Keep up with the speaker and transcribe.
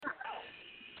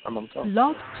I'm on the phone.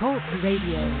 Blog Talk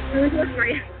Radio.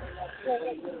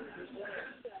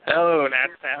 Hello,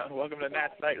 Nats Town. Welcome to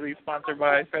Nats Nightly, sponsored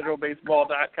by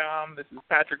FederalBaseball.com. This is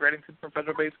Patrick Reddington from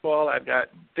Federal Baseball. I've got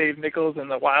Dave Nichols in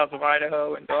the wilds of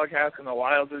Idaho and Doghouse in the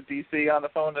wilds of D.C. on the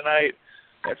phone tonight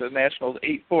after the Nationals'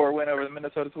 8-4 win over the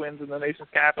Minnesota Twins in the nation's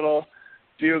capital.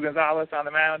 Gio Gonzalez on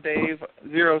the mound, Dave,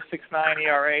 0.69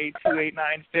 ERA, 2.89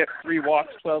 FIP, 3 walks,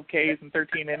 12 Ks, and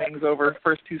 13 innings over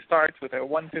first 2 starts with a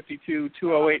 152,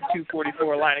 208,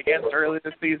 244 line against early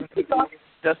this season.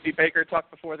 Dusty Baker talked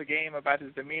before the game about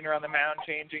his demeanor on the mound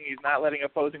changing. He's not letting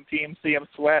opposing teams see him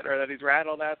sweat or that he's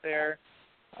rattled out there.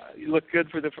 He looked good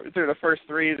through the first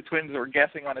 3. The Twins were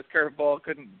guessing on his curveball,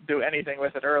 couldn't do anything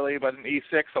with it early, but an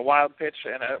E6, a wild pitch,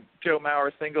 and a Joe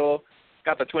Mauer single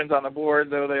got the Twins on the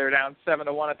board, though they were down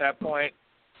 7-1 at that point.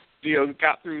 Gio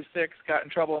got through 6, got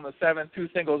in trouble in the 7th, 2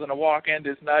 singles and a walk, end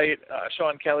his night.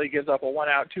 Sean Kelly gives up a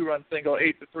 1-out, 2-run single,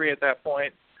 8-3 at that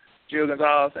point. Gio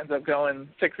Gonzalez ends up going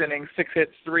 6 innings, 6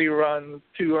 hits, 3 runs,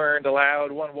 2 earned,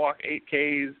 allowed, 1 walk, 8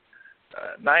 Ks,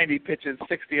 90 pitches,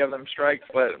 60 of them strikes.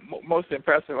 But most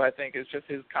impressive, I think, is just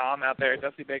his calm out there.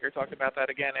 Dusty Baker talked about that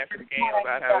again after the game,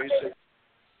 about how he's just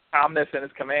calmness in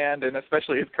his command, and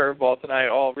especially his curveball tonight,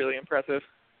 all really impressive.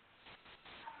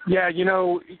 Yeah, you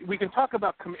know, we can talk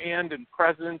about command and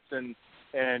presence and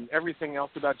everything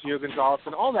else about Gio Gonzalez,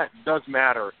 and all that does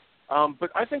matter.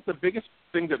 But I think the biggest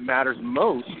thing that matters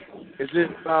most is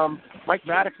that Mike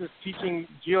Maddox is teaching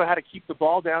Gio how to keep the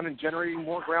ball down and generating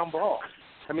more ground balls.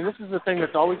 I mean, this is the thing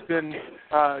that's always been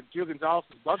Gio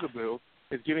Gonzalez's bugaboo,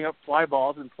 is giving up fly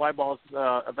balls, and fly balls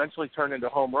eventually turn into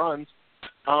home runs.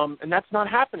 And that's not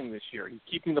happening this year. He's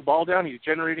keeping the ball down. He's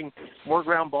generating more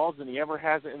ground balls than he ever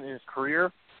has in his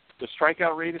career. The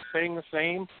strikeout rate is staying the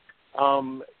same.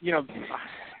 You know,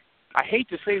 I hate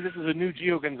to say this is a new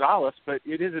Gio Gonzalez, but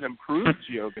it is an improved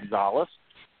Gio Gonzalez.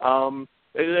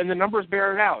 And the numbers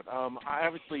bear it out.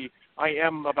 I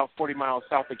am about 40 miles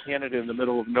south of Canada in the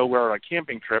middle of nowhere on a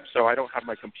camping trip, so I don't have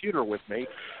my computer with me.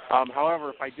 However,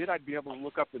 if I did, I'd be able to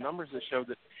look up the numbers that show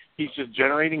that he's just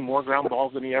generating more ground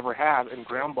balls than he ever has, and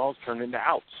ground balls turn into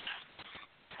outs.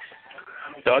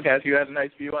 Doghouse, you had a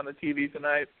nice view on the TV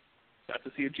tonight. Got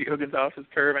to see Gio Gonzalez's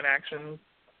curve in action.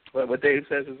 What Dave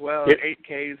says as well, 8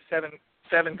 Ks,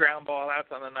 7 ground ball outs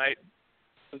on the night.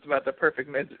 It's about the perfect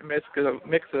mix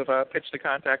of pitch to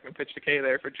contact and pitch to K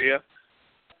there for Gio.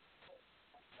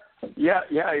 Yeah,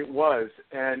 it was,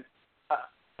 and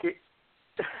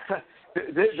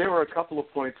there were a couple of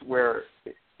points where,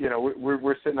 you know,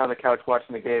 we're sitting on the couch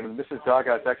watching the game, and Mrs.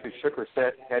 Doghouse actually shook her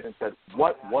head and said,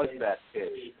 "What was that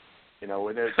pitch?" You know,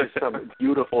 and there's just some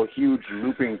beautiful, huge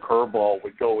looping curveball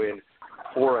would go in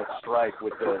for a strike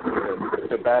with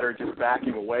the batter just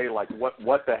backing away, like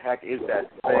what the heck is that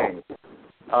thing?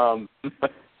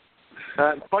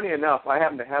 Funny enough, I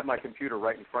happen to have my computer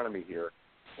right in front of me here.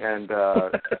 And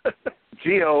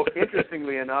Gio,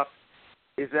 interestingly enough,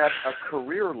 is at a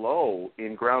career low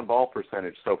in ground ball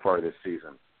percentage so far this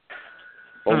season.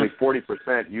 Only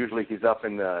 40%. Usually he's up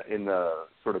in the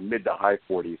sort of mid to high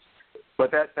 40s. But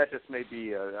that just may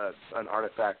be an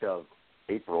artifact of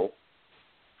April.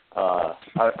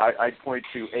 I'd point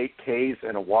to 8 Ks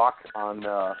and a walk on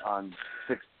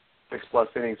 6+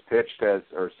 innings pitched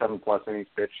or 7+ innings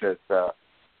pitched as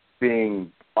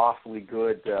being awfully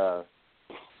good.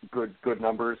 Good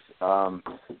numbers.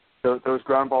 Those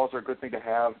ground balls are a good thing to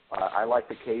have. I like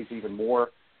the Ks even more.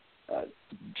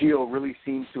 Gio really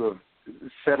seems to have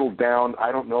settled down.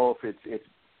 I don't know if it's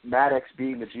Maddox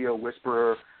being the Gio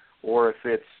whisperer, or if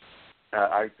it's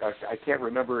I can't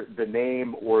remember the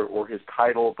name or his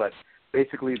title, but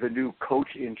basically the new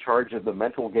coach in charge of the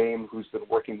mental game who's been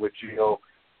working with Gio.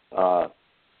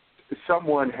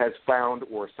 Someone has found,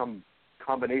 or some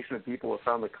combination of people have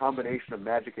found, the combination of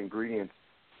magic ingredients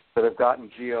that have gotten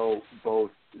Gio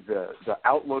both the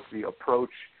outlook, the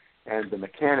approach, and the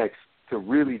mechanics to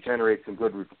really generate some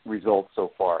good results so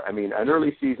far. I mean, an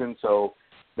early season, so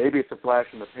maybe it's a flash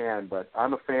in the pan, but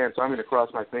I'm a fan, so I'm going to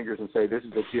cross my fingers and say this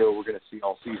is the Gio we're going to see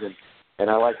all season, and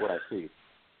I like what I see.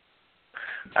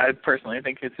 I personally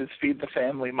think it's his feed the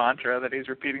family mantra that he's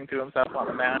repeating to himself on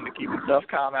the mound to keep himself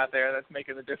calm out there. That's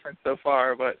making the difference so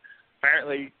far, but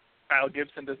apparently Kyle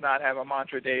Gibson does not have a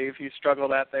mantra, Dave. He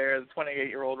struggled out there. The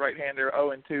 28-year-old right-hander,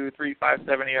 0-2,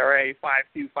 3.57 ERA,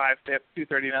 5.25 FIP,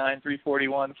 239,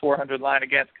 341, 400 line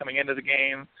against coming into the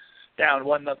game. Down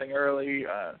 1-0 early.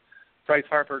 Bryce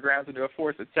Harper grounds into a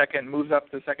force at second, moves up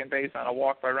to second base on a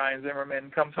walk by Ryan Zimmerman,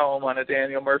 comes home on a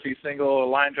Daniel Murphy single, a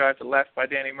line drive to left by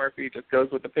Danny Murphy, just goes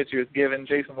with the pitch he was given.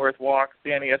 Jason Worth walks.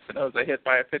 Danny Espinosa hit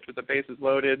by a pitch with the bases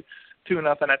loaded.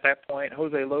 2-0 at that point.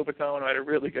 Jose Lobaton, who had a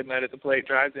really good night at the plate,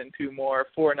 drives in 2 more.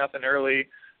 4-0 early.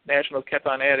 Nationals kept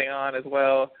on adding on as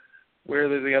well. Where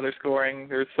there's the other scoring,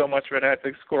 there's so much of it. I had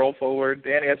to scroll forward.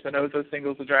 Danny Espinosa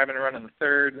singles the drive and run in the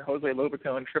third. Jose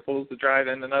Lobaton triples the drive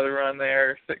in another run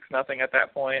there, 6-0 at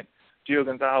that point. Gio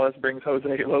Gonzalez brings Jose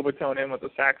Lobaton in with a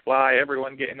sac fly.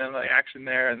 Everyone getting in the action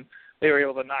there, and they were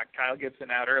able to knock Kyle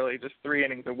Gibson out early. Just 3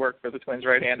 innings of work for the Twins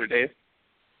right-hander, Dave.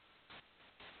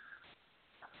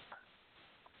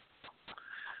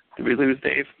 Did we lose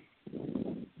Dave?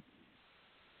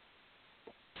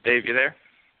 Dave, you there?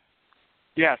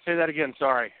 Yeah, say that again.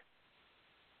 Sorry.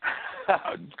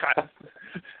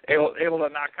 able to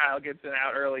knock Kyle Gibson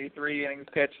out early. 3 innings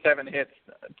pitched, 7 hits,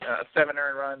 7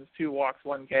 earned runs, 2 walks,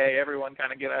 1 K. Everyone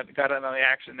kind of got in on the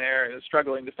action there. It was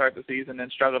struggling to start the season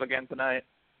and struggled again tonight.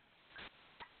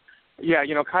 Yeah,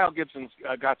 Kyle Gibson's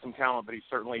got some talent, but he's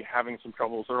certainly having some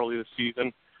troubles early this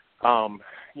season.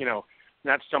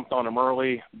 Nats jumped on him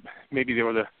early. Maybe they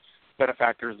were the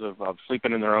benefactors of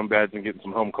sleeping in their own beds and getting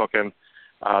some home cooking.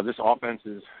 This offense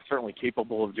is certainly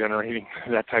capable of generating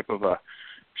that type of a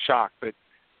shock. But,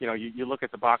 you look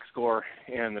at the box score,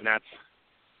 and the Nats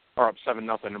are up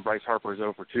 7-0, and Bryce Harper is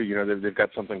over 2. They've got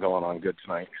something going on good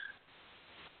tonight.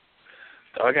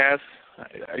 Doghouse,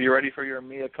 are you ready for your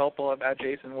mea culpa about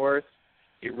Jason Worth?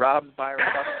 He robs Byron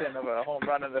Buxton of a home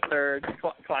run in the third,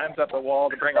 climbs up the wall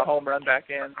to bring a home run back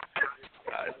in.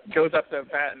 Goes up to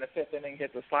bat in the 5th inning,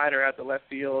 hits a slider out to left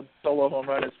field, solo home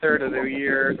run, his 3rd of the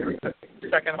year,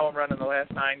 2nd home run in the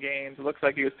last 9 games. It looks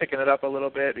like he was picking it up a little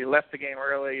bit. He left the game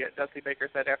early. Dusty Baker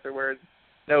said afterwards,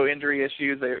 no injury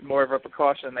issues. They more of a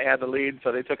precaution. They had the lead,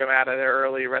 so they took him out of there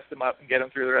early, rest him up, and get him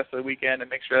through the rest of the weekend and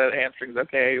make sure that hamstring's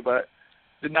okay. But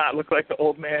did not look like the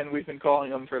old man we've been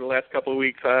calling him for the last couple of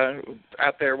weeks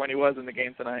out there when he was in the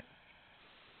game tonight.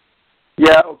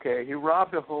 Yeah, okay. He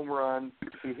robbed a home run.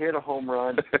 He hit a home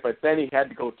run, but then he had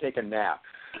to go take a nap.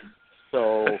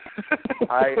 So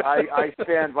I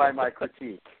stand by my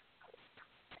critique.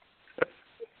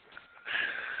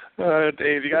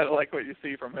 Dave, you got to like what you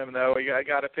see from him, though. He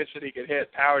got a pitch that he could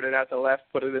hit, powered it out to left,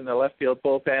 put it in the left field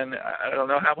bullpen. I don't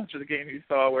know how much of the game you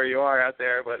saw where you are out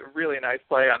there, but a really nice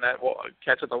play on that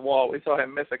catch at the wall. We saw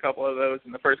him miss a couple of those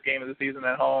in the first game of the season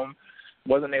at home.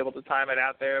 Wasn't able to time it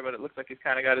out there, but it looks like he's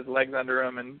kind of got his legs under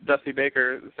him. And Dusty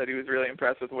Baker said he was really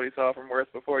impressed with what he saw from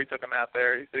Worth before he took him out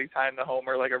there. He said he timed the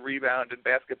homer like a rebound in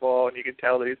basketball, and you could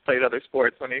tell that he's played other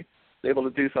sports when he's able to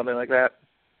do something like that.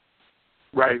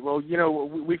 Right. Well,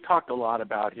 we've talked a lot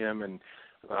about him and,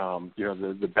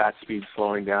 the bat speed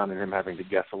slowing down and him having to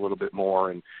guess a little bit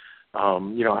more. And,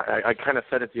 I kind of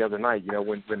said it the other night,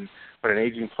 when an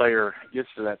aging player gets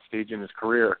to that stage in his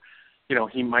career,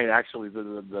 he might actually,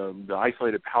 the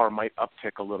isolated power might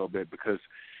uptick a little bit because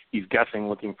he's guessing,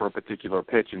 looking for a particular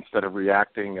pitch instead of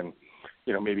reacting and,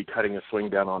 maybe cutting a swing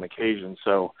down on occasion.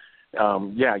 So,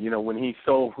 when he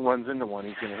so runs into one,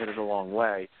 he's going to hit it a long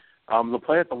way. The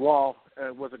play at the wall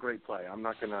was a great play. I'm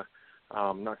not going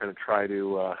to try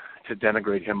to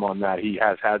denigrate him on that. He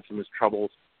has had some of his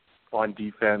troubles on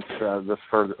defense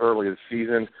early this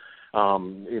season.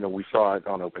 We saw it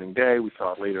on opening day. We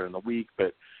saw it later in the week,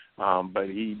 but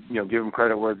he, give him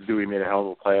credit where it's due. He made a hell of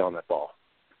a play on that ball.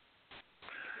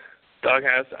 Doug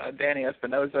has Danny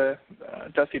Espinosa.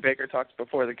 Dusty Baker talked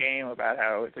before the game about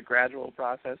how it's a gradual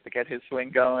process to get his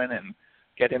swing going and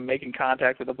get him making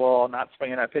contact with the ball, not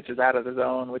swinging at pitches out of the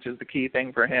zone, which is the key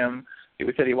thing for him. He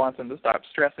said he wants him to stop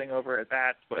stressing over at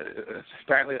bats, but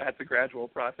apparently that's a gradual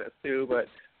process too. But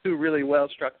 2 really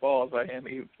well-struck balls by him.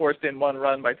 He forced in 1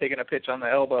 run by taking a pitch on the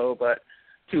elbow, but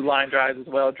 2 line drives as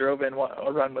well, drove in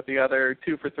a run with the other,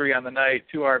 2 for 3 on the night,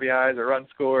 2 RBIs, a run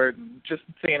scored. Just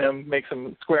seeing him make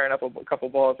some squaring up a couple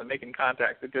balls and making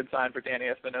contact, a good sign for Danny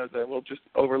Espinosa. We'll just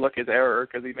overlook his error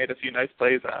because he made a few nice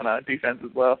plays on defense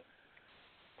as well.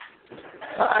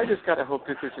 I just got to hope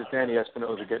this is Danny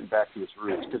Espinosa getting back to his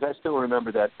roots, because I still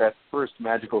remember that first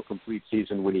magical complete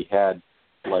season when he had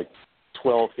like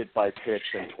 12 hit by pitch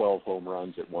and 12 home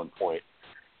runs at one point,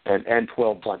 and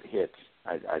 12 bunt hits.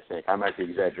 I think I might be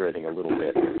exaggerating a little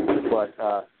bit,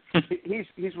 but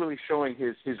he's really showing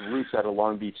his roots out of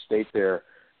Long Beach State there,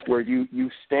 where you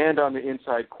stand on the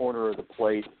inside corner of the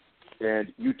plate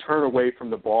and you turn away from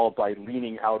the ball by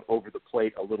leaning out over the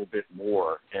plate a little bit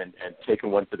more and taking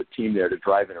one for the team there to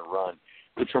drive in a run,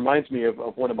 which reminds me of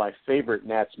one of my favorite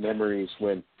Nats memories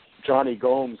when Johnny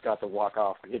Gomes got the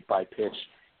walk-off hit by pitch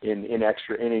in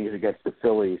extra innings against the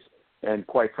Phillies. And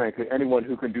quite frankly, anyone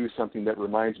who can do something that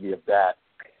reminds me of that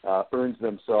earns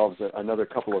themselves another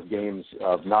couple of games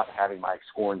of not having my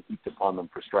scorn heaped upon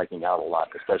them for striking out a lot,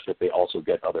 especially if they also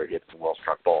get other hits and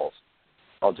well-struck balls.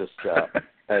 I'll just,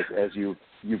 as you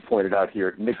pointed out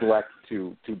here, neglect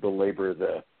to belabor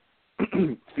the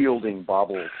fielding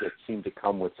bobbles that seem to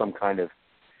come with some kind of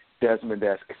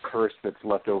Desmond-esque curse that's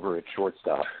left over at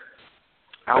shortstop.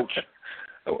 Ouch.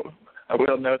 I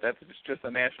will note that it's just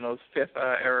the Nationals' fifth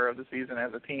error of the season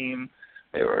as a team.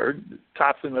 They were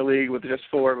tops in the league with just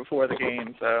 4 before the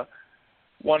game, so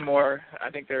one more. I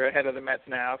think they're ahead of the Mets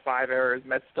now, 5 errors.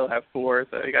 Mets still have 4,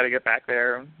 so you got to get back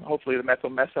there. Hopefully the Mets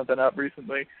will mess something up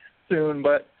soon,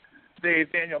 but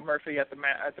Daniel Murphy at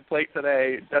the plate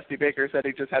today, Dusty Baker said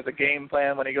he just has a game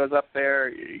plan. When he goes up there,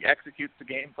 he executes the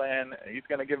game plan. He's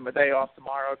going to give him a day off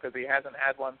tomorrow because he hasn't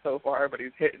had one so far, but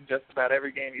he's hitting just about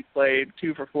every game he's played.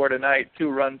 2 for 4 tonight, 2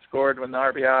 runs scored with an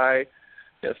RBI.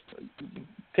 Just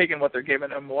taking what they're giving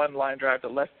him, 1 line drive to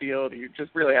left field. He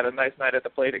just really had a nice night at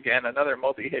the plate again. Another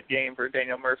multi-hit game for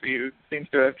Daniel Murphy, who seems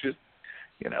to have just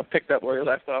picked up where he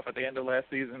left off at the end of last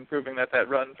season, proving that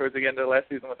run towards the end of last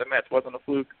season with the Mets wasn't a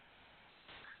fluke.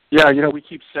 Yeah, we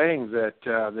keep saying that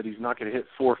he's not going to hit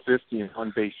 450 and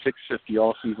on base 650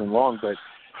 all season long, but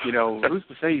who's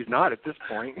to say he's not at this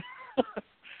point?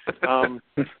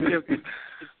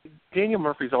 Daniel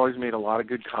Murphy's always made a lot of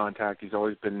good contact. He's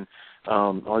always been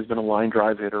a line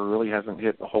drive hitter. Really hasn't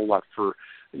hit a whole lot for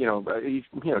 10,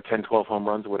 12 home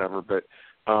runs or whatever. But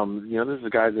this is a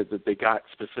guy that they got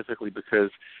specifically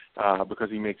because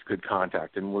he makes good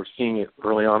contact, and we're seeing it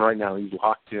early on right now. He's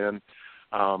locked in.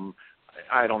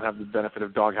 I don't have the benefit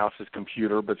of Doghouse's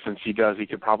computer, but since he does, he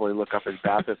could probably look up his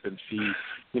BABIP and see,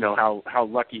 how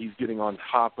lucky he's getting on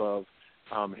top of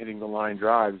hitting the line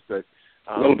drives. But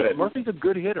Murphy's a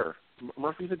good hitter. He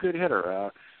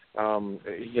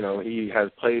has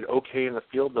played okay in the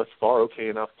field thus far, okay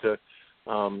enough to,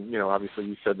 obviously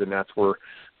you said the Nats were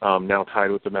now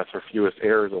tied with the Mets for fewest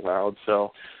errors allowed.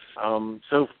 So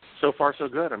far so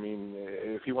good. I mean,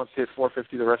 if he wants to hit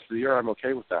 450 the rest of the year, I'm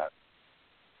okay with that.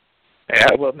 Yeah,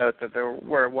 I will note that there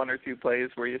were 1 or 2 plays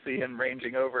where you see him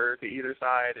ranging over to either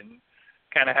side and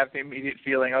kind of have the immediate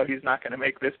feeling, he's not going to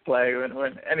make this play.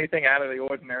 When anything out of the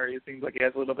ordinary, it seems like he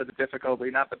has a little bit of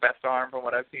difficulty. Not the best arm from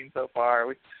what I've seen so far.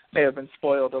 We may have been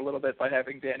spoiled a little bit by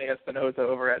having Danny Espinosa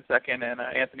over at second and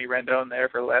Anthony Rendon there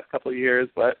for the last couple of years,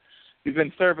 but he's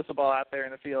been serviceable out there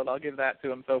in the field. I'll give that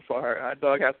to him so far.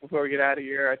 Doghouse, before we get out of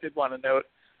here, I did want to note,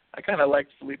 I kind of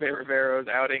liked Felipe Rivero's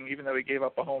outing, even though he gave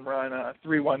up a home run, a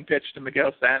 3-1 pitch to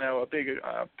Miguel Sano, a big,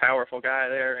 powerful guy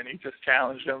there, and he just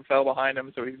challenged him, fell behind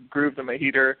him, so he grooved him a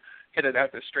heater, hit it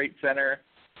out to straight center.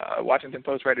 Washington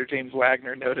Post writer James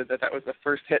Wagner noted that was the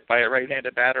first hit by a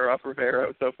right-handed batter off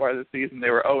Rivero so far this season. They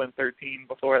were 0-13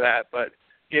 before that, but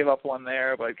gave up one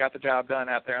there, but got the job done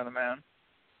out there on the mound.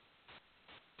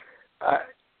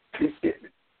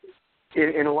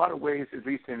 In a lot of ways, at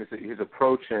least in his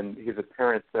approach and his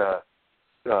apparent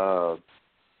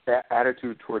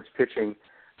attitude towards pitching,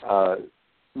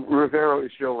 Rivero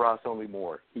is Joe Ross only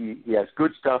more. He has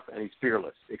good stuff and he's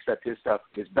fearless, except his stuff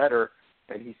is better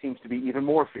and he seems to be even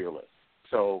more fearless.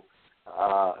 So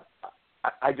I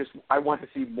want to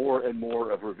see more and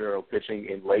more of Rivero pitching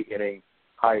in late inning,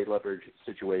 high leverage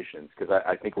situations because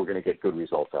I think we're going to get good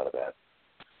results out of that.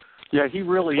 Yeah, he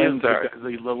really is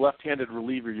the left-handed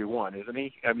reliever you want, isn't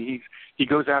he? I mean, he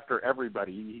goes after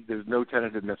everybody. There's no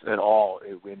tentativeness at all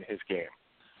in his game.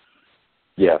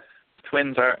 Yeah.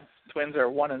 Twins are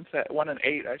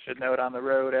 1-8. I should note on the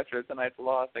road after tonight's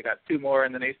loss. They got 2 more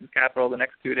in the nation's capital the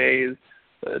next 2 days.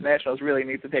 The Nationals really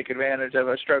need to take advantage of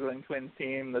a struggling Twins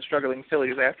team, the struggling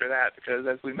Phillies after that, because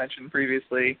as we mentioned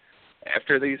previously,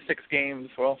 after these 6 games,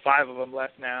 5 of them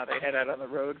left now, they head out on the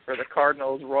road for the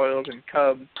Cardinals, Royals, and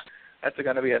Cubs. That's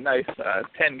going to be a nice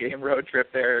 10-game road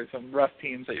trip there. Some rough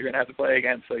teams that you're going to have to play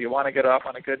against. So you want to get off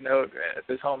on a good note at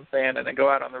this homestand and then go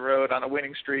out on the road on a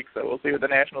winning streak. So we'll see what the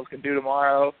Nationals can do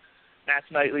tomorrow. Nats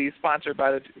Nightly, sponsored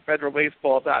by the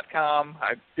federalbaseball.com.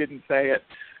 I didn't say it.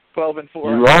 12-4.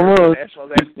 You almost.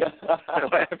 Nationals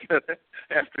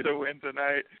after the win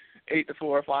tonight.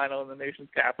 8-4 final in the nation's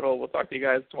capital. We'll talk to you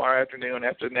guys tomorrow afternoon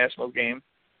after the Nationals game.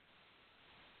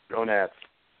 Go Nats.